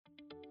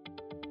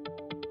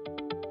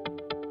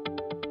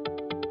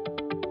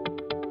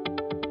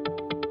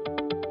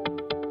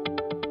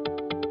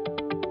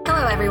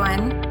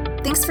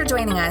everyone. Thanks for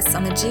joining us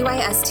on the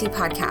GYST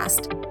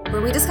podcast,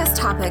 where we discuss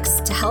topics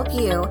to help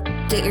you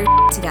get your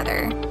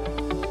together.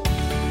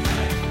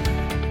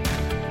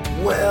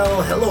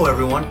 Well, hello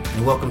everyone,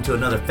 and welcome to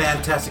another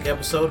fantastic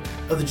episode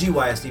of the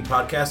GYST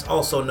podcast,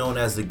 also known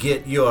as the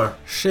Get Your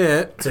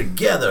Shit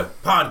Together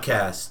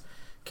podcast.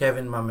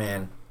 Kevin, my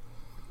man,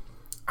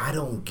 I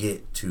don't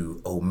get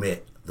to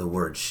omit the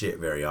word shit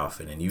very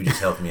often, and you just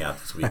helped me out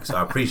this week, so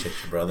I appreciate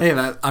you, brother.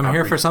 Hey, I'm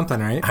here for something,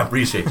 right? I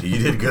appreciate you. You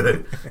did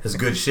good. It's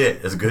good shit.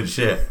 It's good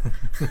shit.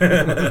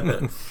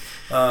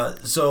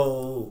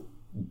 So,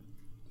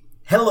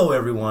 hello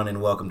everyone,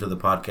 and welcome to the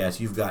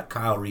podcast. You've got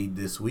Kyle Reed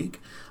this week,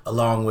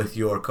 along with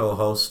your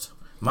co-host,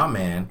 my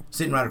man,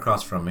 sitting right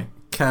across from me,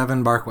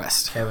 Kevin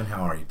Barkwest. Kevin,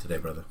 how are you today,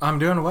 brother? I'm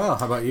doing well.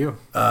 How about you?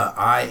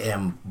 I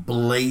am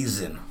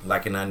blazing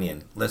like an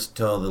onion. Let's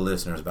tell the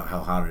listeners about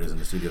how hot it is in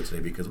the studio today,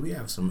 because we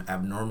have some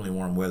abnormally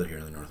warm weather here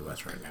in the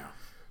Northwest right now.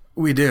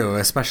 We do,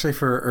 especially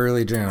for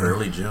early June.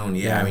 Early June,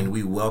 yeah. I mean,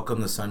 we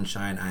welcome the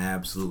sunshine. I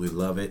absolutely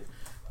love it.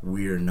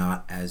 We're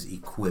not as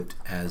equipped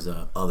as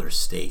other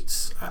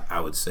states,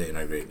 I would say, in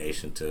our great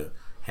nation to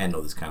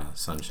handle this kind of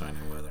sunshine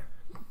and weather.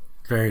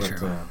 Very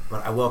true.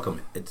 But I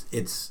welcome it.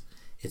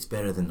 It's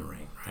better than the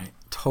rain, right?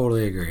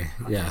 Totally agree.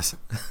 Yes.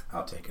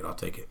 I'll take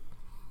it.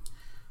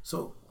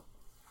 So,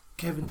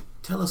 Kevin,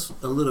 tell us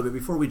a little bit,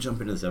 before we jump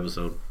into this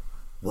episode,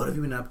 what have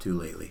you been up to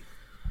lately?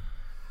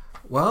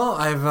 Well,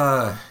 I've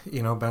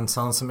been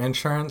selling some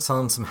insurance,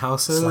 selling some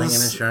houses.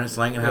 Slanging insurance,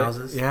 slanging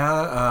houses?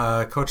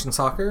 Yeah, coaching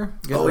soccer.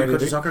 You're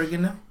coaching soccer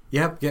again now?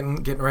 Yep,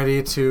 getting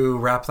ready to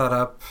wrap that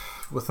up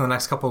within the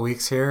next couple of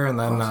weeks here, and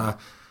then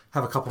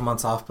have a couple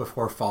months off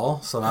before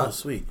fall. So that's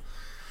sweet.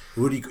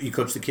 Who do you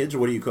coach the kids, or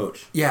what do you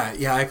coach? Yeah,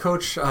 I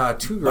coach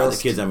two girls. By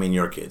the kids, I mean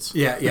your kids.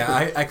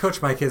 Yeah, I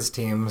coach my kids'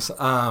 teams.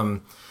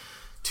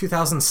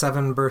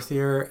 2007 birth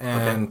year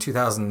and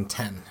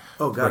 2010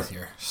 birth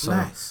year. So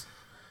nice.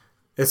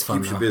 It's fun.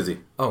 Keeps you busy.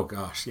 Oh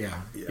gosh,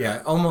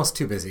 yeah, almost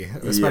too busy,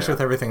 especially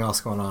with everything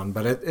else going on.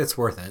 But it's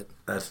worth it.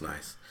 That's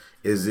nice.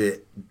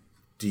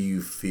 Do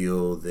you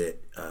feel that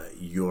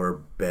you're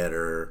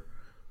better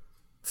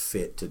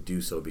fit to do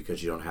so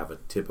because you don't have a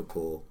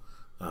typical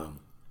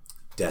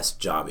desk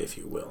job, if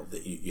you will,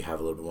 that you have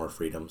a little bit more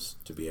freedoms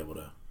to be able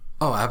to?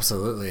 Oh,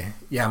 absolutely.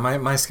 Yeah,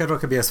 my schedule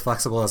could be as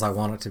flexible as I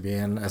want it to be,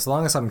 and as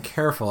long as I'm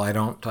careful, I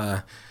don't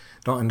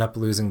end up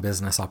losing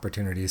business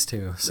opportunities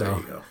too.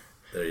 So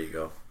There you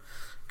go.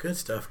 Good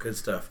stuff.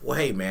 Well,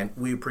 hey man,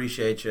 we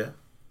appreciate you.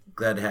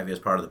 Glad to have you as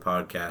part of the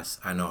podcast.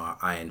 I know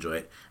I enjoy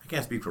it. I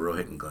can't speak for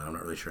Rohit and Glenn. I'm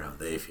not really sure how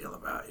they feel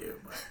about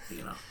you,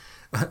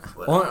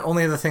 but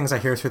only the things I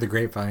hear through the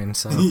grapevine.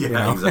 So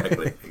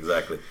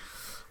exactly.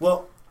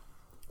 Well,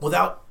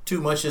 without too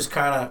much just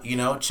kind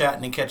of,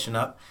 chatting and catching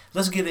up,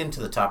 let's get into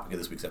the topic of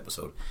this week's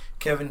episode.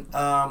 Kevin,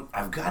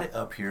 I've got it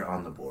up here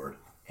on the board,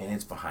 and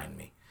it's behind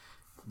me.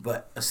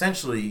 But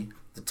essentially,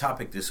 the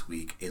topic this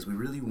week is we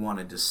really want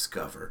to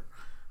discover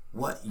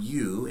what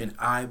you and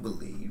I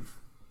believe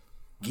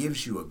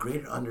gives you a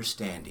greater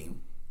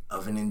understanding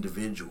of an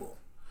individual,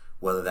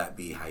 whether that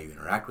be how you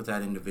interact with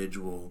that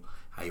individual,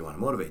 how you want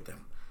to motivate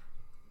them.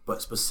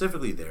 But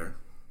specifically there,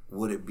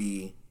 would it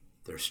be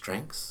their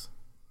strengths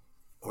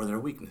or their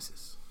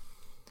weaknesses?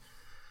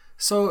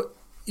 So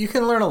you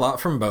can learn a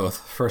lot from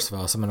both, first of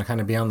all. So I'm going to kind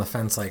of be on the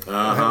fence like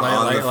Glenn,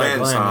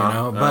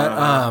 But,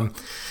 I'm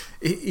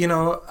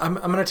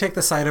going to take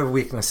the side of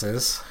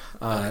weaknesses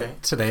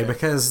today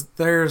because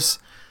there's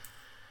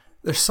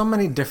so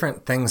many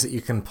different things that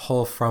you can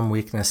pull from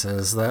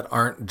weaknesses that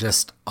aren't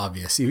just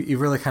obvious. You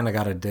really kind of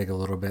got to dig a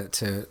little bit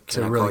to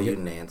Can I really call you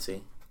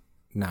Nancy?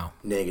 No.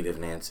 Negative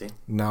Nancy?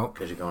 No.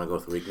 Because you're going to go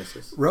with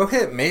weaknesses?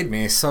 Rohit made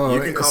me, so...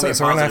 You can call me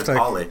Positive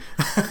Polly.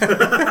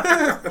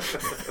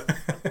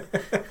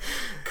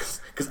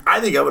 Because I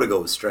think I'm going to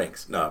go with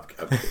strengths. No,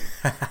 I'm kidding.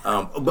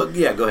 But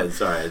yeah, go ahead.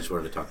 Sorry, I just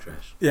wanted to talk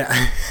trash.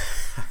 Yeah.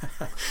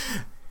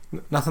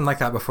 Nothing like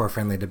that before a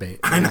friendly debate.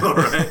 I know,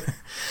 right?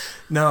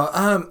 No,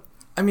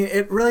 I mean,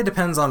 it really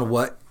depends on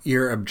what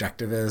your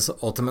objective is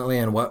ultimately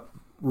and what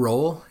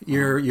role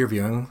you're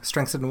viewing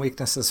strengths and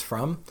weaknesses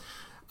from.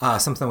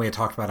 Something we had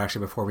talked about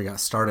actually before we got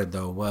started,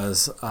 though,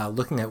 was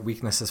looking at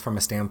weaknesses from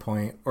a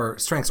standpoint, or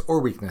strengths or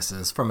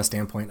weaknesses from a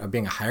standpoint of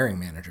being a hiring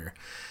manager.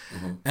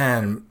 Mm-hmm.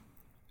 And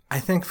I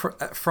think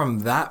from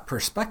that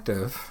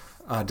perspective,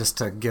 just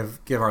to give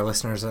our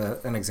listeners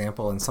an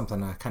example and something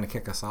to kind of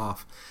kick us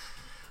off,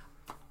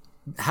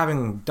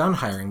 having done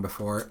hiring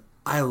before,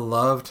 I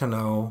love to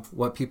know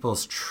what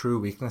people's true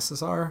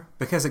weaknesses are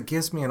because it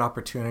gives me an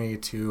opportunity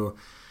to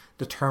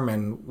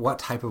determine what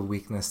type of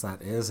weakness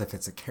that is. If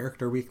it's a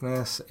character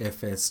weakness,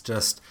 if it's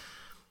just,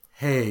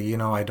 hey,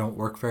 I don't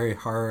work very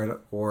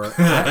hard, or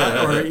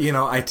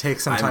I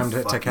take some time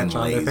to catch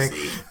on to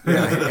things.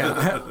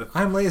 Yeah,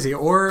 I'm lazy,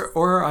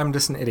 or I'm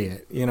just an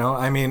idiot.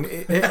 I mean,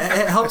 it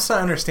helps to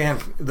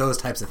understand those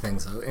types of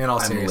things. Though, in all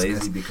seriousness, I'm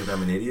lazy because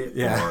I'm an idiot,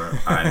 or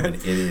I'm an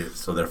idiot,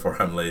 so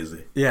therefore I'm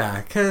lazy.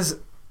 Yeah,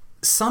 because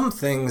some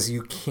things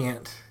you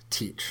can't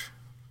teach,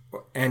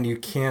 and you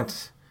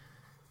can't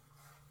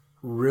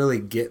really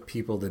get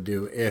people to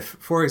do. If,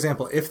 for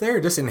example, if they're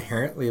just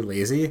inherently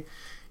lazy,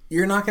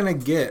 you're not going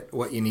to get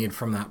what you need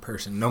from that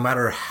person, no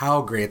matter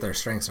how great their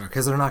strengths are,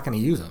 because they're not going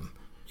to use them.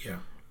 Yeah.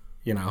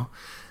 You know?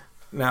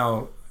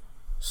 Now...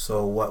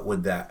 So what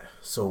would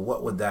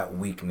that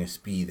weakness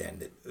be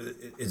then?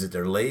 Is it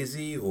they're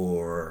lazy,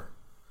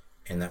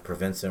 and that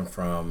prevents them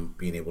from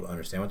being able to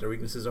understand what their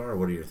weaknesses are? Or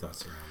what are your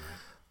thoughts around that?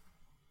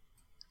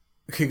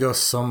 It could go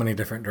so many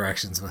different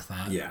directions with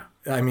that. Yeah.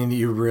 I mean,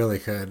 you really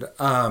could.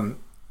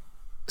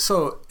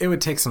 So it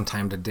would take some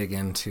time to dig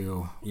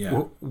into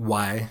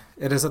why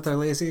it is that they're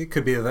lazy. It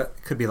could be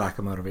lack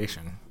of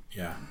motivation.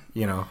 Yeah.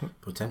 You know,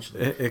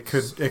 potentially. It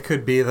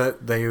could be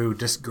that they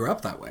just grew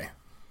up that way.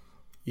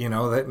 You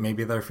know, that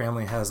maybe their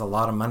family has a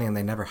lot of money and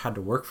they never had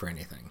to work for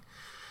anything.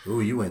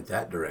 Ooh, you went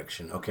that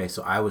direction. Okay,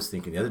 so I was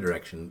thinking the other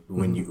direction.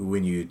 When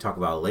you talk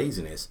about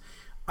laziness,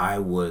 I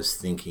was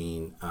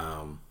thinking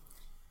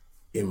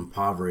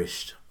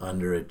impoverished,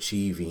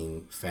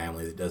 underachieving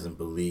family that doesn't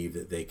believe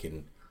that they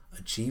can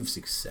achieve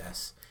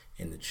success,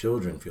 and the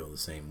children feel the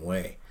same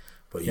way.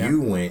 But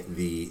you went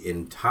the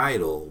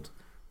entitled,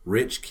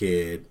 rich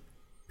kid,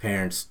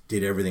 parents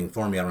did everything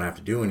for me, I don't have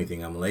to do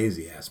anything, I'm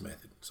lazy ass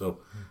method. So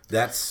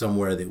that's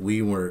somewhere that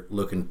we were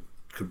looking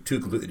two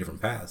completely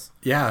different paths.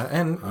 Yeah,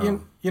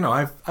 and you know,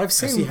 I've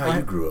seen. I see how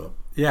you grew up.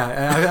 Yeah,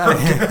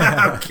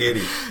 I'm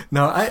kidding.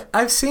 No,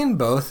 I've seen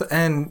both,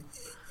 and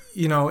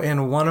you know,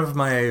 in one of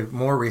my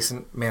more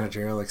recent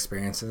managerial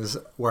experiences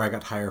where I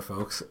got to hire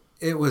folks,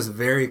 it was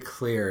very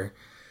clear,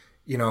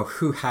 you know,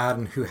 who had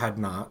and who had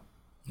not,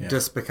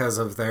 just because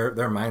of their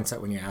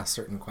mindset when you ask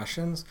certain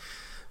questions.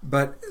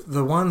 But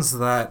the ones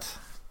that,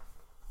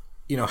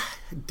 you know,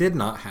 did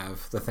not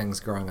have the things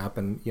growing up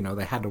and, you know,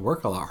 they had to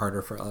work a lot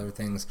harder for other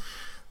things,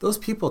 those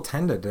people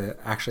tended to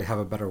actually have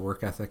a better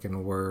work ethic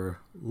and were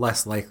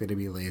less likely to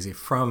be lazy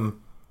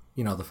from,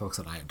 you know, the folks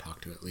that I had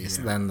talked to at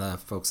least, than the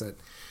folks that,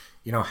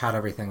 you know, had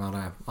everything on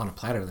a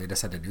platter. They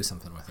just had to do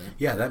something with it.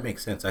 Yeah, that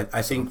makes sense.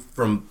 I think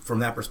from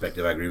that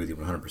perspective, I agree with you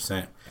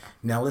 100%.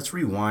 Now let's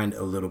rewind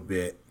a little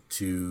bit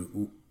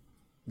to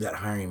that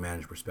hiring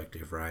manager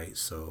perspective, right?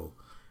 So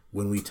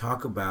when we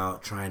talk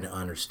about trying to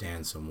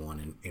understand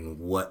someone and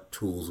what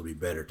tools will be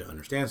better to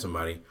understand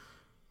somebody,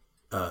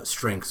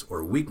 strengths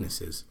or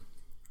weaknesses,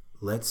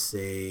 let's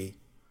say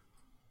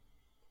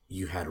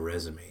you had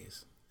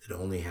resumes that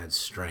only had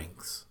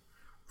strengths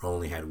or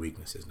only had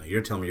weaknesses. Now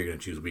you're telling me you're going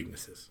to choose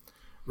weaknesses.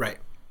 Right.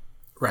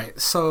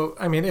 So,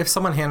 I mean, if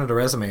someone handed a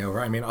resume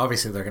over, I mean,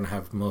 obviously they're going to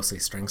have mostly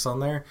strengths on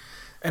there.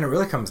 And it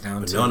really comes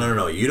down to...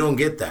 No. You don't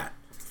get that.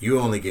 You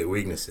only get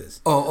weaknesses.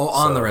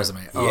 On the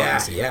resume.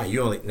 Yeah.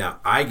 You only... Now,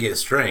 I get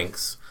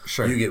strengths.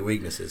 Sure. You get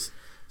weaknesses.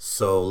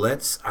 So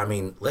let's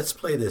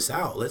play this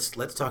out.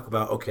 Let's talk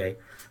about, okay,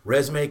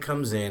 resume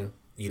comes in.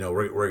 You know,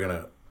 we're going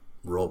to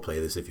role play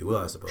this, if you will,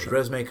 I suppose. Sure.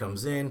 Resume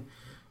comes in.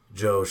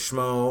 Joe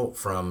Schmo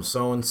from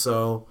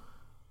so-and-so.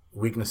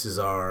 Weaknesses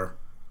are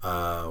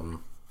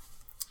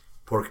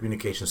poor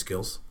communication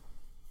skills.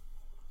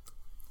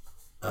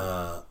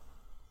 Not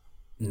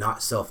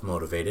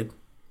self-motivated.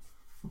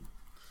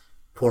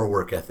 Poor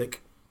work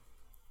ethic.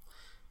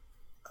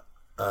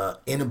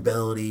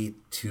 Inability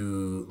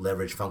to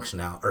leverage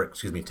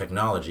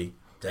technology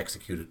to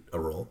execute a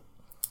role.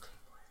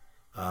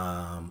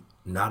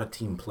 Not a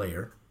team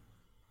player.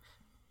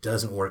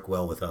 Doesn't work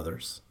well with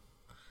others.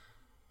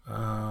 You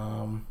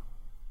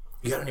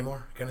got any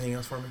more? Got anything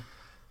else for me?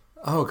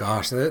 Oh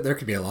gosh, there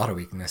could be a lot of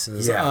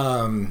weaknesses.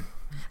 Yeah. And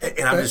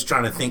I'm just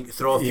trying to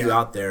throw a few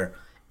out there,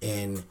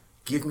 and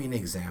give me an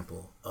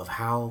example of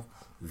how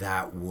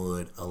that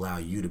would allow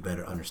you to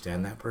better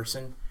understand that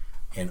person,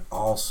 and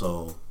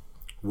also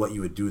what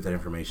you would do with that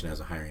information as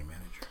a hiring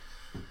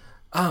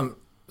manager.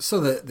 So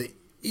the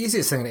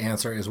easiest thing to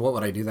answer is what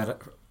would I do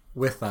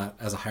with that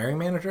as a hiring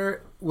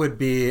manager would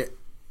be,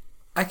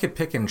 I could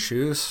pick and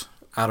choose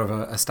out of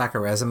a stack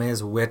of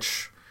resumes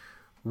which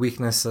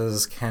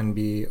weaknesses can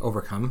be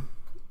overcome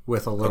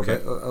with a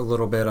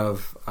little bit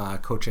of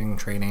coaching,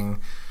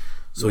 training,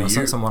 so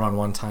some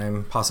one-on-one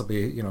time,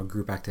 possibly, you know,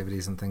 group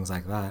activities and things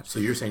like that. So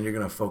you're saying you're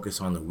going to focus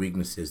on the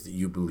weaknesses that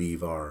you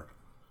believe are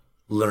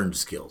learned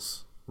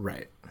skills.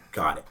 Right.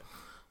 Got it.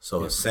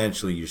 So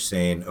essentially you're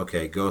saying,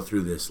 okay, go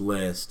through this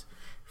list,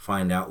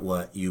 find out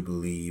what you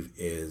believe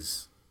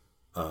is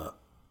a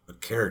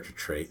character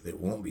trait that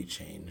won't be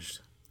changed.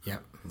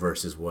 Yep.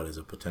 Versus what is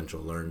a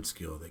potential learned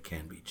skill that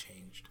can be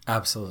changed.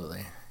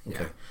 Absolutely.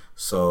 Okay.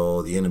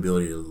 So the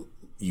inability to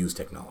use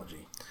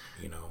technology,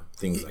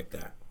 things like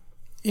that.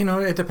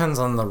 It depends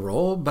on the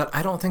role, but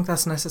I don't think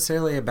that's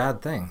necessarily a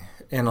bad thing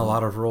in a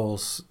lot of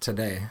roles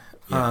today.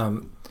 Yeah.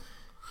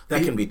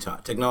 That can be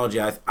taught. Technology,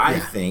 I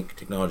think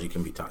technology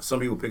can be taught. Some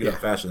people pick it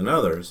up faster than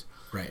others.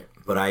 Right.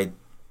 But I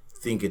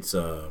think it's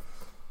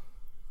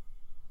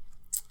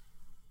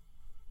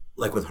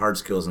like with hard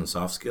skills and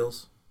soft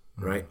skills,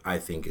 right? I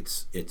think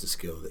it's a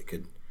skill that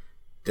could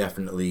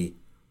definitely.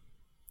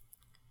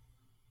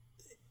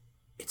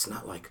 It's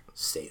not like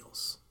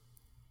sales,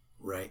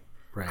 right?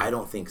 Right. I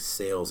don't think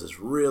sales is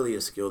really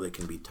a skill that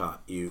can be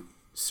taught.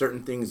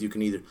 Certain things you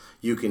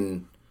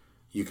can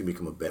you can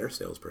become a better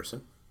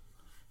salesperson,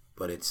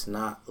 but it's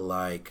not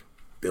like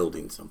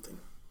building something,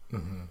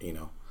 you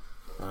know?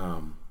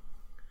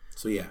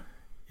 So yeah.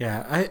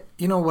 Yeah.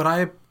 What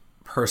I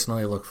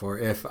personally look for,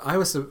 if I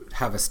was to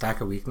have a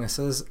stack of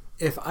weaknesses,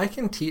 if I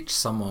can teach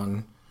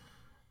someone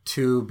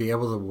to be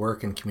able to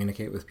work and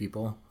communicate with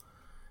people,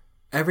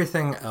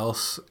 everything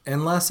else,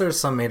 unless there's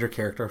some major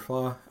character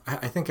flaw,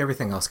 I think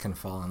everything else can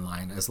fall in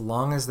line as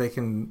long as they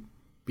can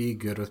be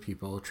good with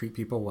people, treat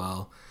people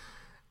well.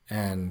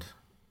 And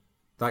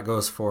that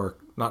goes for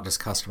not just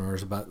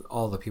customers, but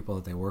all the people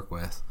that they work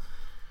with.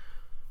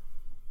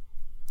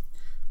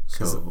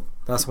 So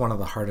that's one of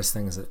the hardest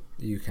things that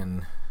you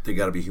can... They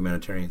got to be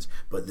humanitarians.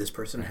 But this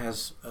person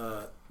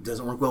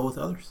doesn't work well with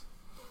others.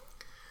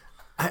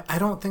 I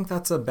don't think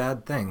that's a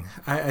bad thing.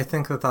 I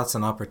think that that's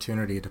an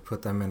opportunity to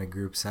put them in a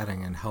group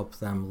setting and help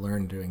them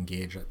learn to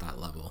engage at that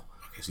level.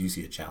 Okay, so you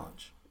see a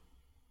challenge.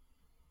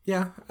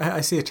 Yeah,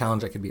 I see a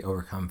challenge that could be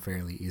overcome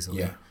fairly easily.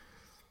 Yeah.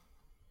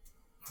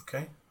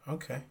 Okay.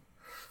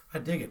 I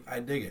dig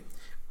it.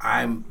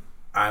 I'm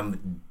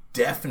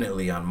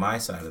definitely on my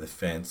side of the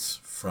fence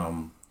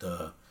from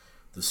the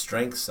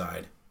strength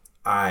side.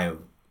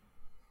 I'm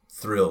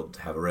thrilled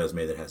to have a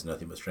resume that has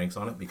nothing but strengths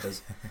on it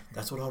because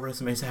that's what all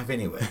resumes have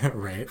anyway.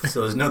 Right.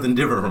 So there's nothing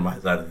different from my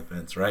side of the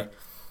fence, right?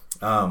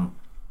 Now,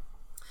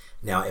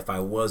 if I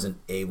wasn't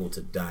able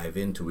to dive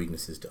into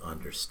weaknesses to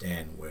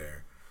understand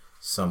where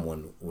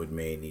someone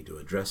may need to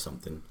address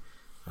something,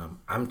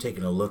 I'm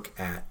taking a look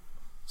at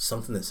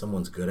something that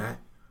someone's good at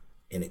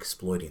and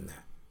exploiting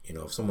that. You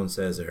know, if someone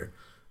says they're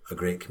a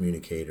great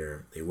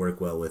communicator, they work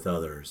well with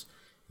others,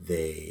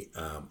 they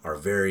are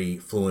very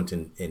fluent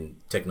in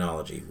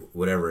technology,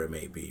 whatever it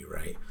may be,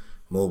 right?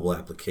 Mobile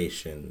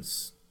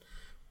applications,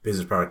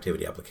 business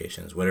productivity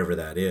applications, whatever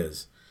that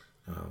is.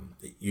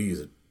 You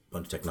use a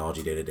bunch of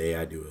technology day to day.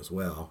 I do as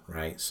well,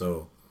 right?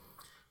 So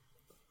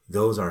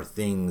those are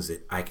things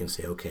that I can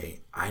say, okay,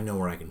 I know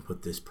where I can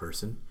put this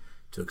person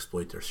to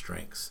exploit their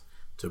strengths,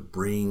 to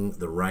bring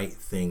the right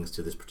things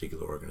to this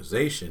particular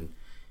organization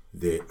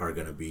that are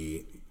going to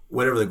be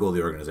whatever the goal of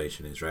the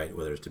organization is, right?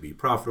 Whether it's to be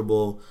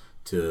profitable,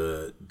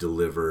 to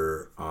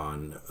deliver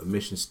on a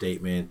mission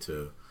statement,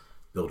 to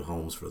build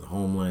homes for the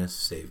homeless,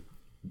 save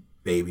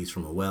babies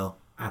from a well.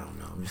 I don't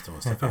know. I'm just throwing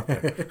stuff out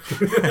there.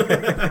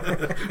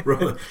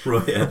 Roy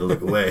had to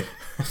look away.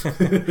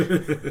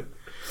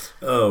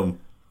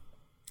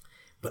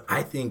 But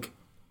I think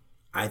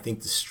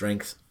the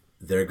strengths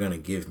they're going to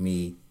give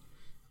me.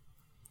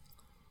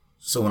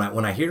 So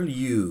when I hear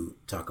you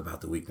talk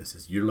about the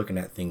weaknesses, you're looking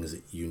at things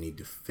that you need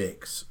to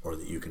fix or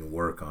that you can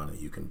work on,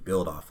 that you can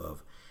build off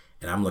of.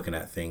 And I'm looking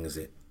at things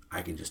that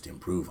I can just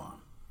improve on.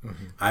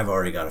 Mm-hmm. I've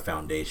already got a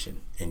foundation,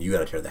 and you got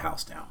to tear the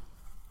house down.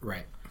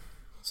 Right.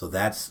 So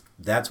that's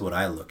what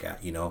I look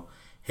at. You know,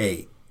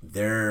 hey,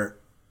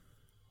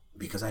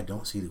 because I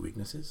don't see the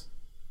weaknesses,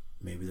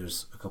 maybe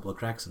there's a couple of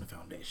cracks in the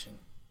foundation.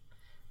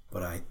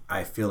 But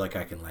I feel like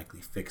I can likely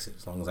fix it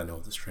as long as I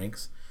know the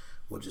strengths.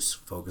 We'll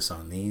just focus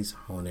on these,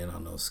 hone in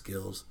on those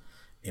skills,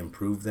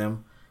 improve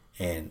them,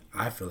 and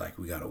I feel like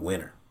we got a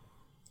winner.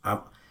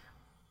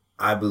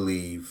 I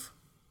believe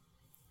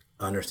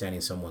understanding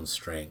someone's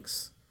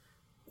strengths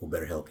will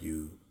better help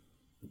you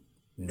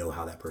know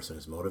how that person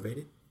is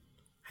motivated,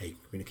 how you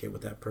can communicate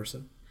with that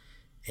person,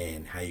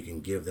 and how you can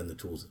give them the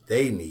tools that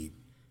they need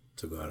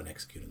to go out and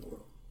execute in the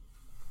world.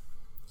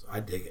 So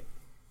I dig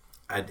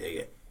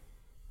it.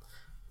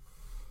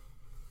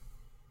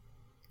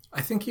 I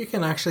think you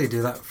can actually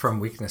do that from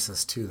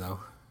weaknesses too,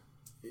 though.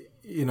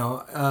 You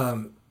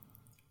know,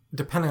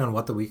 depending on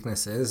what the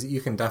weakness is,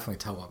 you can definitely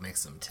tell what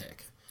makes them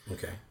tick.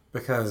 Okay.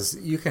 Because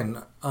you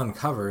can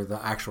uncover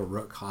the actual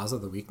root cause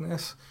of the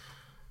weakness.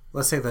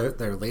 Let's say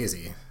they're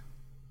lazy.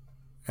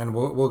 And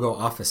we'll go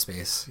Office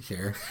Space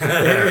here.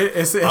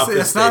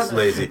 It's not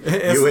lazy.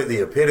 You hit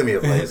the epitome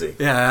of lazy.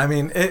 Yeah, I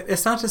mean,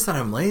 it's not just that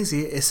I'm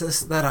lazy. It's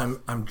just that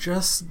I'm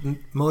just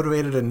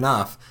motivated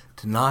enough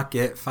to not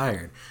get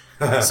fired.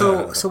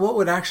 So what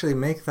would actually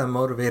make them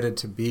motivated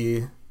to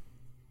be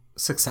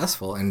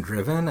successful and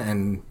driven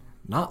and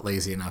not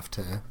lazy enough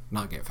to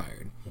not get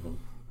fired? Mm-hmm.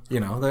 You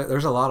know,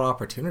 there's a lot of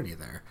opportunity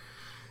there.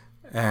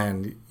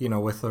 And, you know,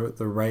 with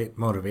the right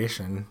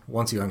motivation,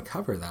 once you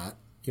uncover that,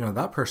 you know,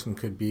 that person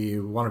could be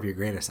one of your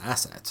greatest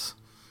assets.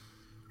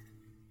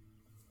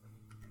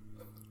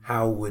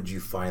 How would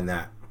you find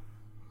that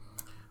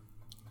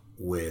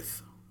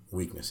with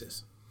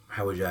weaknesses?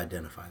 How would you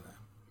identify that?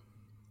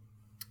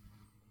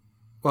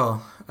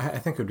 Well, I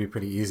think it would be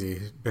pretty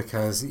easy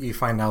because you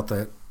find out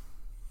that,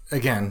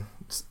 again,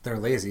 they're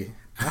lazy.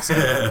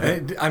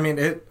 I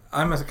mean,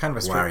 I'm a kind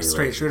of a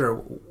straight shooter.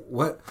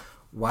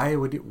 Why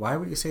would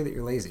you say that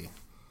you're lazy?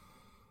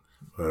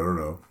 I don't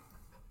know.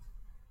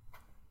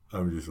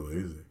 I'm just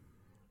lazy.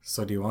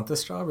 So do you want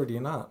this job or do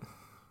you not?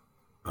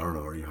 I don't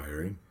know. Are you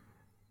hiring?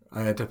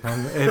 It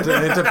depends. It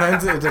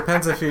depends. It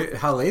depends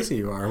how lazy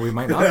you are. We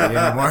might not be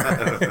anymore.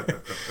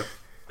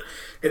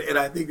 And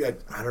I think that,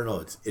 I don't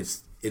know.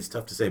 It's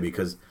tough to say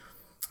because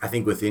I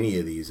think with any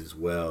of these as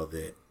well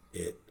that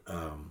it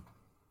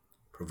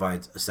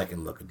provides a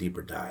second look, a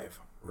deeper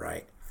dive,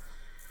 right?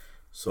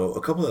 So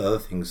a couple of other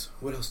things.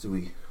 What else do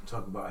we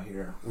talk about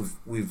here?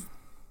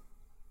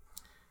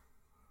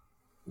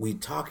 We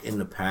talk in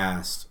the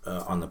past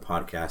on the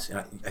podcast, and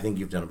I think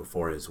you've done it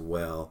before as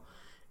well,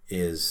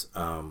 is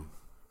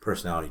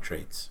personality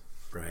traits,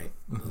 right?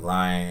 The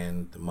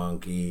lion, the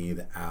monkey,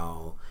 the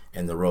owl,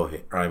 and the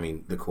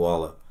the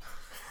koala.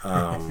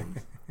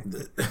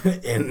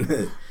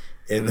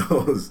 And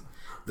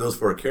those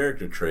 4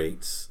 character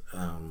traits,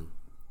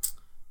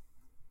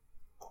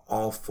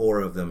 all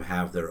 4 of them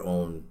have their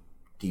own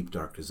deep,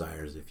 dark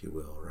desires, if you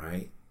will,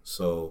 right?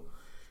 So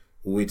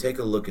when we take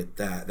a look at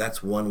that,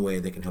 that's one way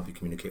they can help you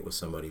communicate with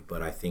somebody.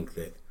 But I think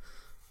that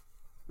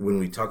when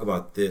we talk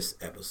about this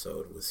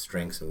episode with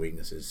strengths and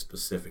weaknesses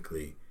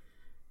specifically,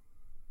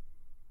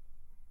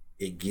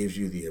 it gives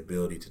you the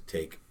ability to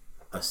take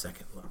a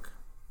second look,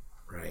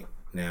 right?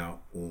 Now,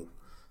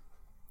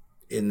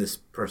 in this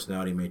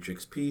personality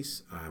matrix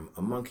piece, I'm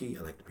a monkey.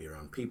 I like to be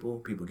around people.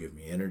 People give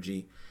me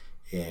energy,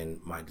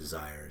 and my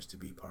desire is to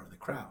be part of the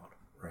crowd,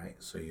 right?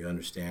 So you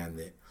understand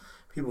that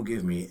people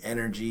give me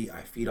energy.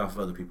 I feed off of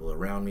other people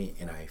around me,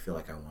 and I feel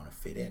like I want to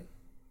fit in,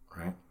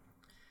 right?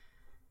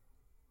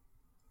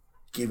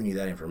 Giving you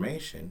that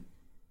information,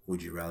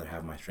 would you rather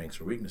have my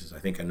strengths or weaknesses? I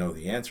think I know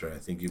the answer. I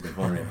think you've been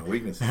honing in on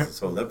weaknesses this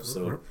whole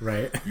episode.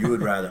 Right. You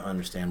would rather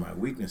understand my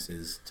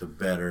weaknesses to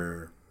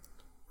better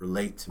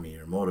relate to me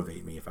or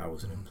motivate me if I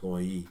was an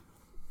employee.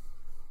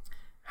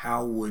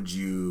 How would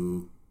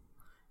you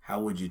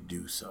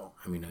do so?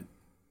 I mean,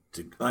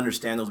 to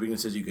understand those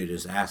weaknesses, you could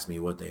just ask me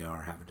what they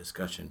are, have a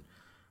discussion.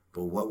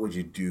 But what would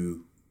you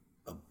do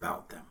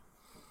about them?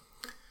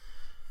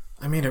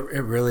 I mean, it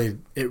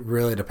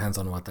really depends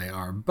on what they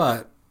are.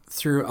 But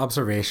through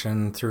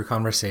observation, through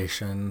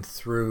conversation,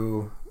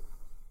 through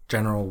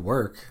general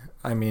work,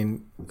 I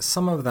mean,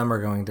 some of them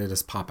are going to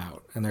just pop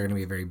out and they're going to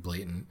be very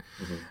blatant.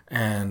 Mm-hmm.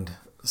 And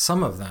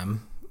some of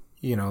them,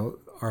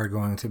 are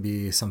going to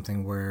be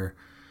something where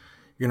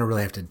you're going to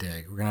really have to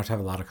dig. We're going to have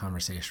a lot of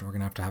conversation. We're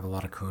going to have a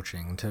lot of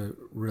coaching to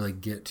really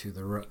get to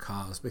the root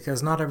cause,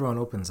 because not everyone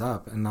opens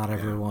up and not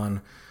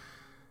everyone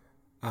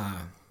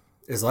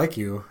is like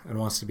you and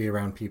wants to be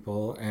around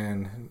people.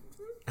 And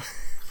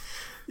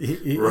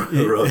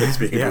Roland's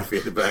speaking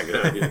feedback.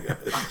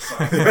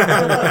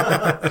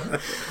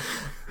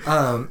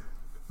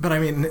 But I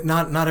mean,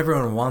 not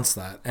everyone wants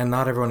that, and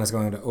not everyone is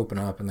going to open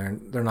up, and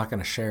they're not going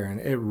to share. And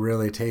it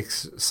really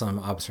takes some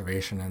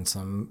observation and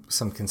some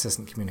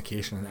consistent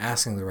communication and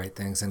asking the right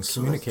things and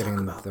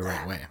communicating the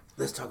right way.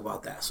 Let's talk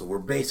about that. So we're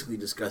basically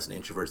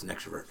discussing introverts and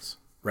extroverts.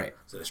 Right.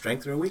 Is it a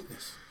strength or a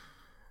weakness?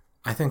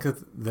 I think that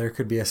there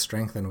could be a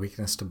strength and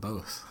weakness to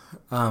both.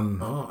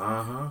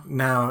 Now,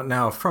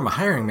 from a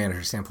hiring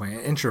manager standpoint, an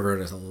introvert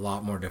is a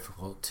lot more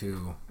difficult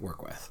to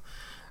work with.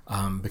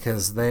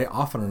 Because they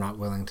often are not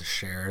willing to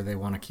share. They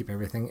want to keep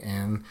everything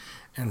in.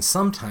 And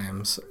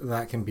sometimes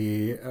that can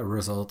be a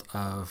result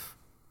of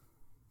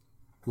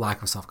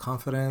lack of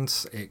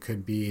self-confidence. It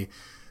could be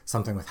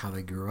something with how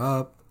they grew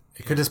up.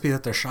 It could just be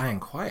that they're shy and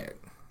quiet.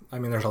 I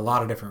mean, there's a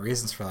lot of different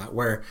reasons for that.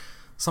 Where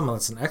someone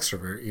that's an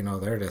extrovert,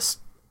 they're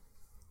just,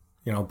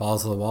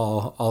 balls to the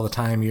wall all the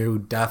time. You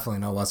definitely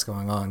know what's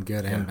going on,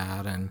 good and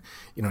bad. And,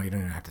 you don't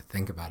even have to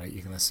think about it.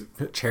 You can just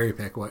cherry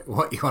pick what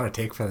you want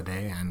to take for the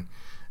day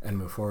and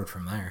move forward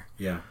from there.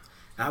 Yeah.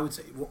 I would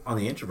say, on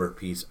the introvert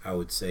piece, I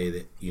would say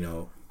that,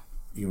 you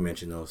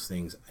mentioned those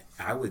things.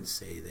 I would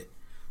say that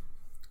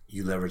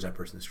you leverage that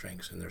person's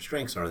strengths. And their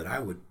strengths are that I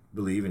would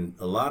believe in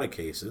a lot of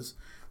cases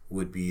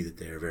would be that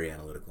they're very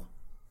analytical.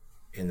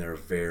 And they're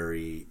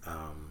very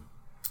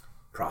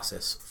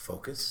process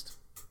focused,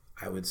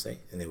 I would say.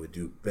 And they would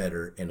do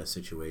better in a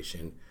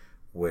situation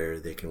where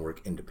they can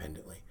work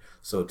independently.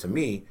 So to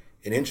me,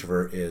 an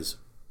introvert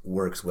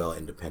works well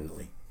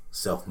independently,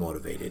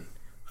 self-motivated,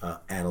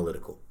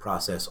 analytical,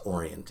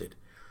 process-oriented.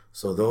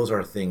 So those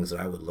are things that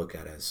I would look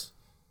at as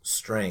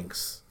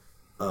strengths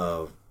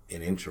of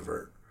an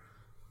introvert.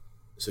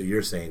 So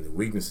you're saying the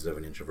weaknesses of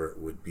an introvert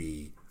would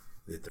be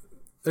that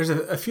there's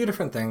a few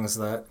different things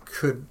that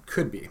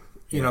could be.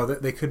 That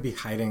they could be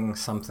hiding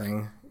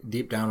something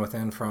deep down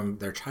within from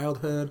their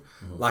childhood,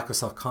 lack of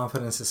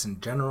self-confidence just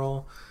in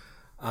general.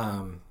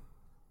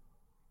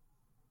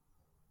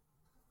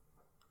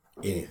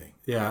 Anything.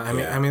 Yeah,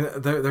 I mean,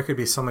 there could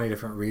be so many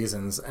different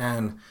reasons,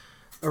 and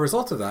a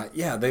result of that,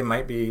 they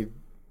might be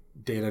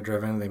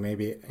data-driven, they may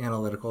be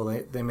analytical,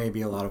 they may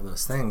be a lot of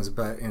those things,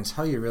 but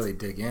until you really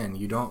dig in,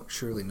 you don't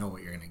truly know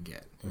what you're going to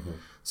get. Mm-hmm.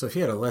 So if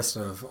you had a list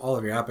of all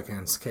of your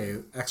applicants,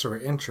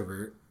 extrovert,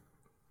 introvert,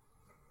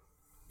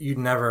 you're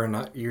never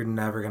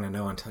going to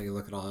know until you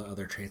look at all the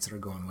other traits that are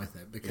going with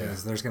it,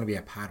 because there's going to be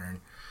a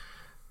pattern,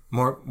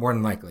 more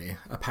than likely,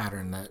 a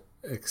pattern that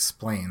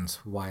explains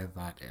why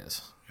that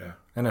is. Yeah.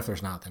 And if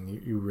there's not, then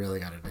you really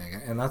got to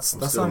dig. And that's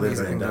not an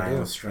easy thing to do. Living and dying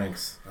with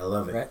strengths. I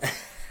love it. Right?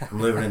 I'm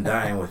living and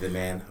dying with it,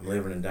 man. I'm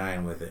living and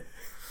dying with it.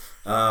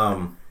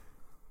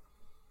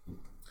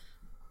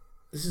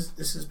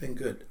 This has been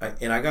good.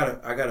 I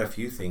got a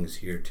few things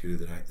here too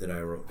that I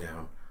wrote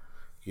down.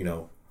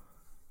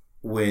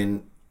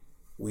 When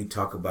we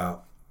talk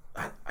about,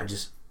 I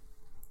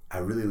I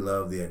really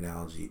love the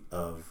analogy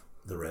of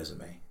the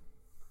resume.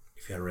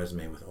 If you had a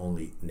resume with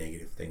only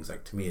negative things,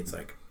 like to me, it's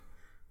like,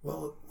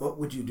 well, what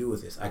would you do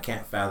with this? I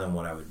can't fathom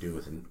what I would do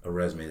with a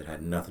resume that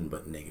had nothing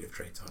but negative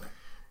traits on it.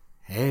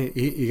 Hey,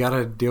 you got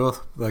to deal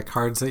with the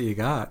cards that you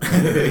got.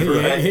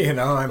 Right? You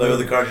know, I Play mean,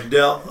 with the cards you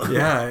dealt.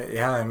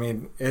 yeah. I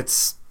mean,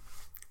 it's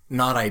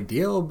not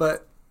ideal,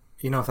 but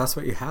you know, if that's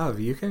what you have,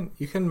 you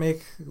can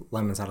make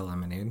lemons out of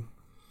lemonade.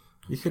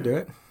 You could do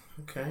it.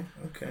 Okay.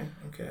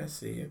 I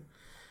see you.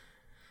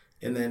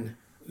 And then,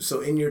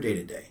 so in your day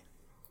to day,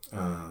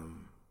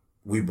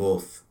 we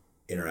both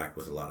interact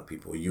with a lot of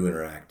people. You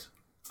interact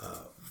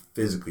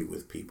physically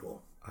with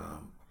people,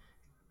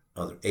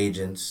 other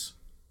agents,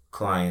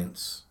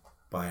 clients,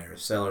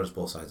 buyers, sellers,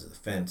 both sides of the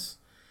fence.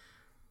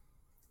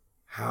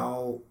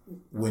 How,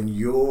 when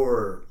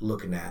you're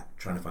looking at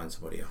trying to find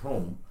somebody a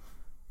home,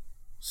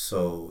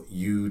 so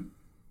you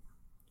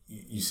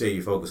say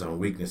you focus on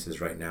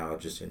weaknesses right now,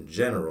 just in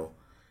general,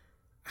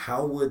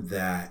 how would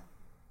that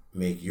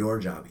make your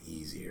job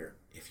easier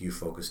if you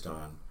focused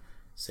on,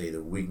 say,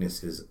 the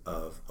weaknesses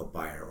of a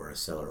buyer or a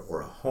seller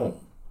or a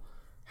home?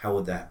 How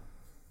would that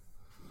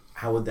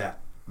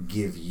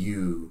give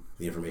you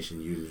the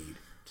information you need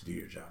to do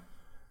your job?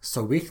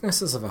 So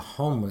weaknesses of a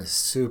home is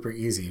super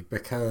easy,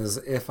 because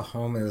if a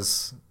home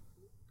is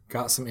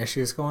got some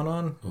issues going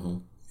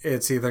on,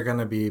 it's either going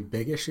to be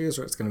big issues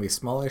or it's going to be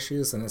small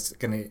issues, and it's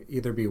going to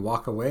either be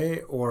walk away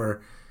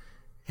or,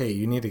 hey,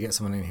 you need to get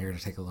someone in here to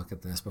take a look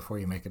at this before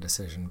you make a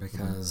decision,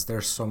 because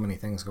there's so many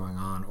things going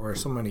on, or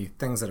so many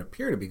things that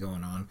appear to be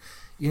going on.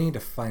 You need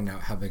to find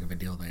out how big of a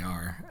deal they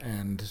are,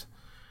 and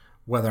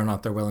whether or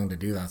not they're willing to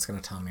do that's going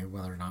to tell me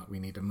whether or not we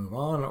need to move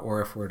on,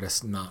 or if we're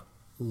just not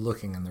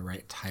looking in the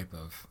right type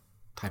of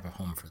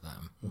home for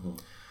them.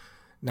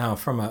 Now,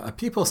 from a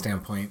people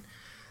standpoint,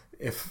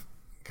 if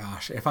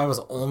I was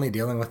only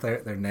dealing with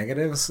their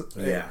negatives,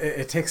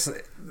 it takes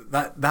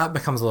that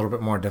becomes a little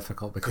bit more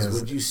difficult, because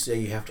would you say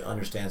you have to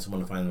understand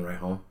someone to find the right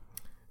home?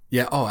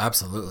 Yeah. Oh,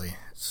 absolutely.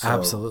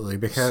 Absolutely.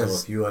 Because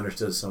so if you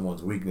understood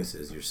someone's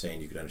weaknesses, you're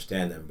saying you could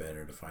understand them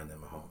better to find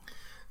them a home.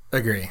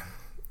 Agree.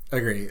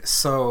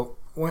 So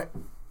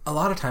a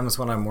lot of times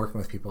when I'm working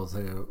with people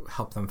to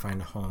help them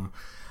find a home,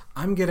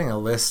 I'm getting a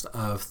list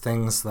of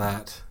things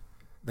that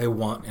they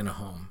want in a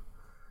home,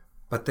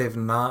 but they've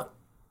not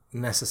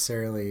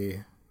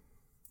necessarily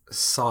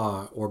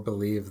saw or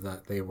believed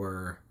that they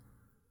were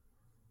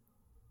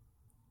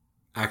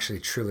actually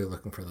truly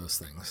looking for those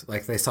things.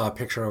 Like, they saw a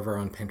picture over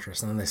on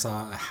Pinterest, and then they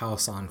saw a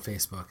house on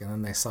Facebook, and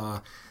then they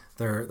saw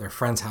their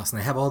friend's house, and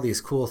they have all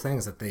these cool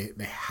things that they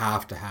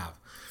have to have.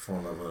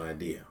 Form of an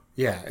idea.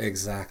 Yeah,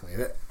 exactly.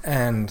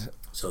 And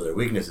so their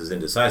weakness is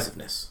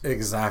indecisiveness.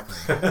 Exactly.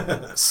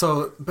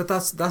 So, but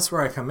that's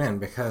where I come in,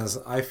 because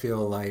I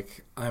feel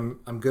like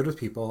I'm good with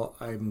people.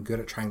 I'm good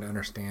at trying to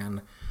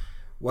understand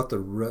what the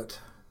root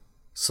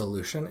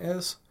solution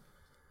is,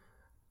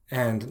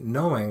 and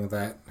knowing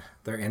that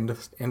they're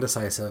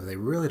indecisive, they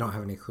really don't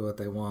have any clue what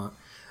they want.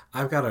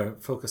 I've got to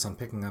focus on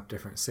picking up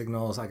different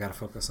signals. I got to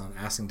focus on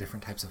asking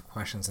different types of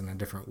questions in a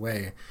different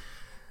way.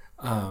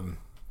 And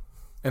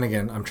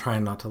again, I'm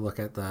trying not to look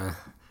at the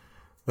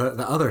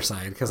other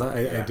side, because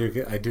I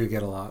do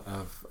get a lot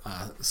of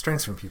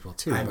strengths from people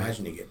too. I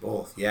imagine you get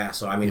both. Yeah.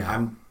 So I mean,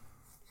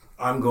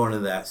 I'm going to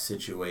that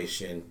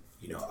situation,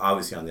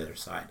 obviously on the other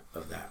side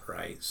of that,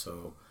 right?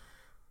 So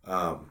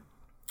I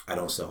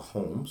don't sell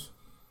homes.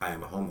 I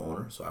am a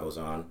homeowner, so I was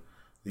on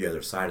the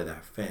other side of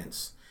that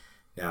fence.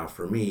 Now,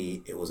 for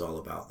me, it was all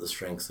about the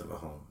strengths of a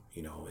home.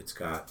 It's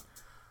got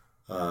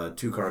a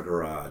 2-car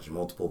garage,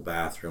 multiple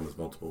bathrooms,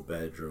 multiple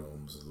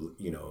bedrooms,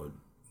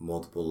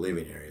 multiple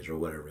living areas, or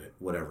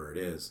whatever it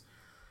is.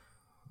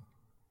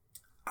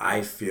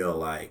 I feel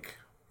like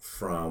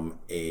from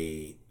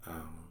an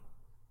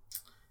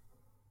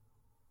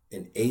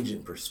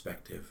agent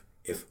perspective,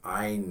 if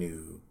I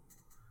knew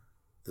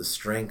the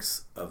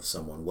strengths of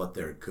someone, what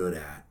they're good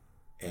at,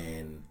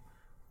 and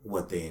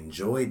what they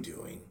enjoy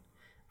doing,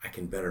 I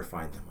can better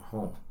find them a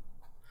home,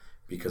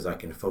 because I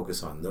can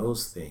focus on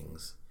those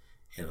things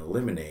and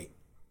eliminate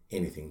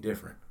anything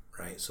different,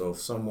 right? So if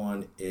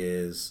someone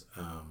is,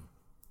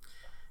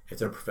 if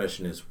their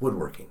profession is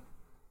woodworking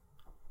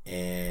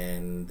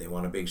and they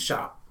want a big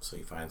shop, so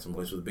you find some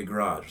place with a big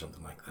garage or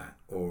something like that,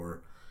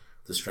 or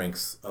the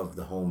strengths of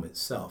the home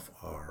itself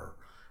are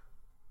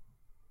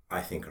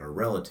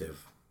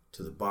relative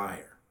to the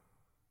buyer.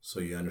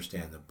 So you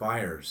understand the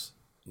buyer's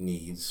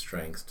needs,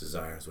 strengths,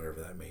 desires, whatever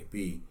that may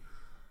be.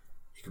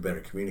 You can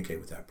better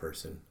communicate with that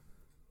person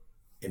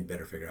and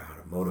better figure out how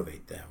to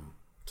motivate them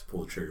to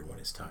pull the trigger when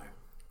it's time.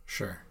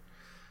 Sure.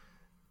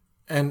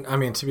 And I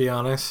mean, to be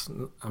honest,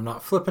 I'm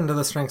not flipping to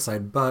the strength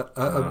side, but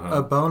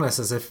a bonus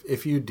is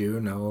if you do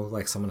know,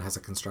 like, someone has a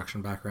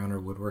construction background or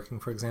woodworking,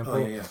 for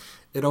example,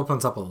 it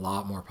opens up a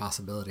lot more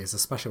possibilities,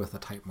 especially with a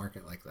tight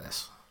market like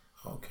this.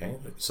 Okay,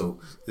 so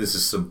this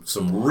is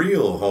some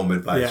real home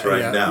advice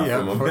now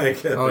from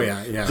America. Oh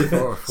yeah,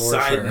 for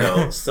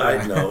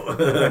Side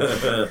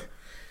note.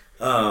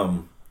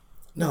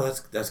 No,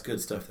 that's good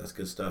stuff. That's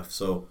good stuff.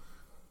 So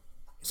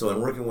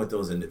in working with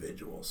those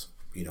individuals,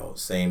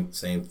 same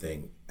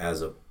thing.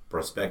 As a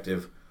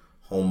prospective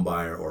home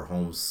buyer or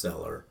home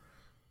seller,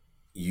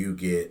 you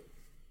get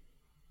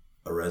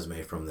a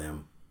resume from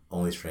them,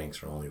 only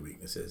strengths or only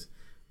weaknesses.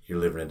 You're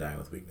living and dying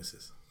with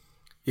weaknesses.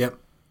 Yep,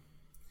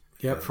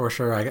 for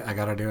sure. I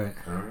got to do it.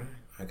 All right.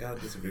 I got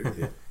to disagree with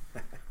you.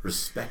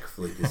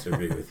 Respectfully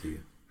disagree with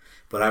you.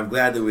 But I'm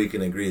glad that we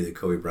can agree that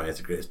Kobe Bryant's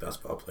the greatest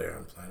basketball player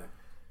on the planet.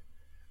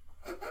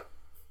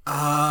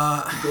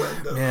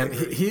 Man,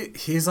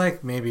 he's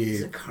like maybe...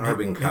 He's a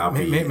carbon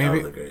copy of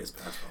the greatest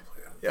basketball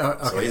player.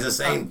 Okay. So he's the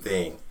same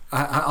thing.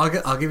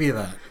 I'll give you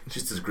that.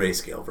 Just his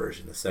grayscale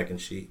version, the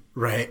second sheet.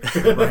 Right,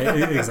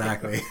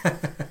 exactly.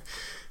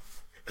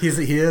 He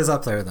is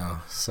up there though,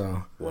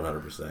 so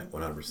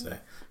 100%.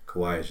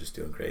 Kawhi is just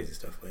doing crazy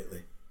stuff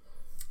lately.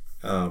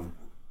 And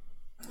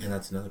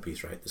that's another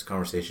piece, right? This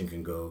conversation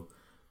can go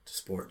to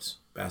sports,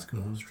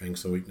 basketball,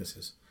 strengths and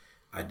weaknesses.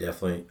 I got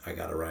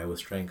to ride with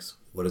strengths.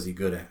 What is he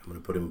good at? I'm going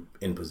to put him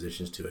in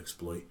positions to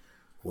exploit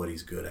what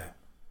he's good at,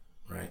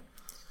 right?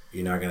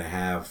 You're not going to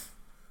have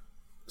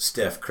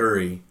Steph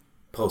Curry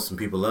posting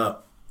people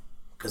up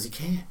because he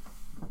can't.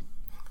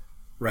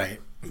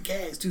 Right. He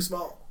can't. He's too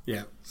small.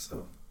 Yeah.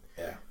 So,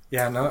 yeah.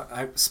 Yeah, no,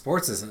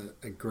 sports is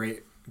a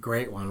great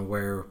one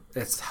where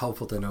it's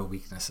helpful to know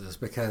weaknesses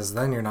because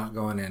then you're not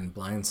going in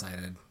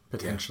blindsided,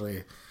 potentially.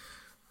 Yeah.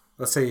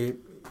 Let's say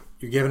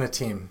you're given a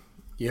team.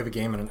 You have a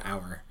game in an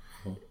hour.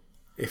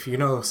 If you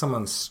know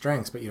someone's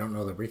strengths but you don't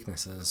know their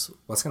weaknesses,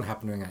 what's going to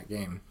happen during that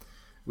game?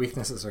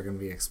 Weaknesses are going to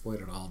be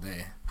exploited all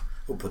day.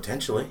 Well,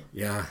 potentially.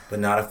 Yeah. But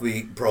not if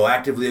we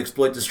proactively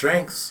exploit the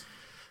strengths.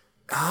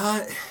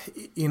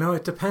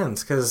 It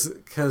depends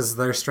because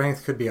their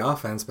strength could be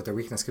offense, but their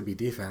weakness could be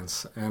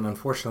defense. And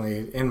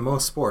unfortunately, in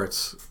most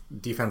sports,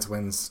 defense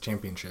wins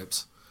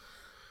championships.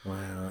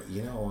 Well,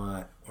 you know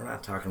what? We're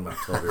not talking about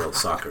 12-year-old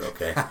soccer,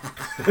 okay?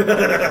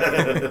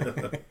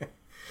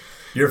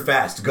 You're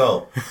fast.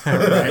 Go.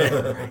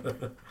 Right.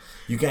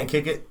 You can't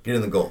kick it? Get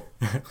in the goal.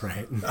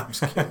 Right. No, I'm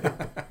just kidding.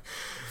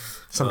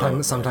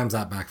 Sometimes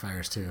that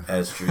backfires too.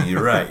 That's true.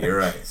 You're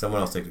right.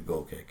 Someone else take the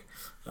goal kick.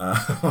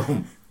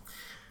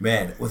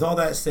 Man, with all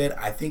that said,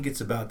 I think it's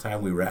about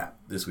time we wrap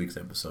this week's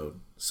episode.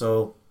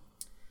 So,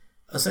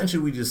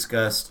 essentially, we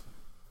discussed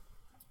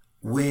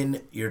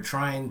when you're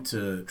trying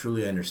to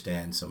truly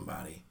understand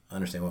somebody,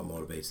 understand what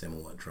motivates them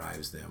and what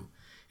drives them,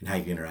 and how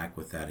you interact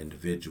with that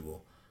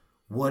individual.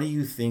 What do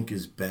you think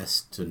is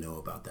best to know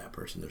about that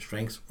person, their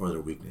strengths or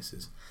their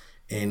weaknesses?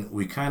 And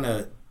we kind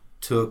of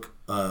took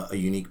a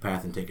unique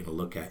path and taken a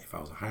look at if I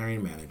was a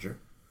hiring manager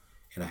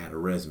and I had a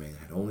resume that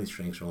had only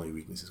strengths or only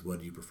weaknesses, what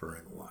do you prefer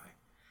and why?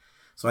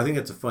 So I think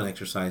it's a fun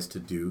exercise to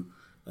do.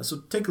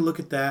 So take a look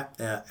at that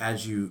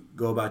as you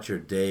go about your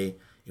day.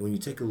 And when you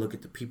take a look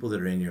at the people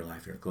that are in your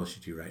life, that are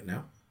closest to you right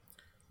now,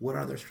 what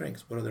are their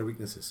strengths? What are their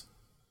weaknesses?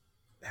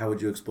 How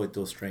would you exploit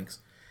those strengths?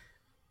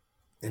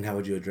 And how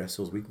would you address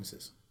those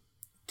weaknesses?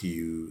 Do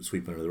you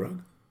sweep under the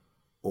rug?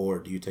 Or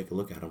do you take a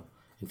look at them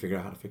and figure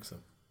out how to fix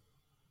them?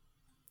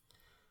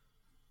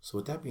 So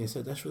with that being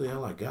said, that's really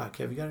all I got.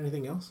 Kev, you got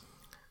anything else?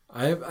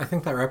 I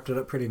think that wrapped it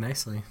up pretty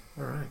nicely.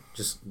 All right.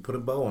 Just put a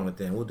bow on it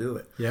then. We'll do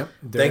it. Yep.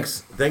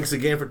 Thanks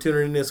again for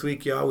tuning in this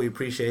week, y'all. We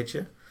appreciate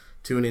you.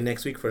 Tune in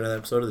next week for another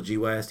episode of the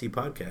GYST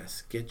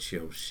podcast. Get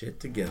your shit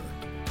together.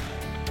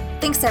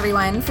 Thanks,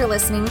 everyone, for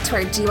listening to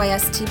our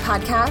GYST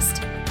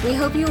podcast. We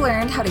hope you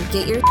learned how to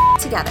get your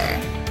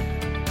together.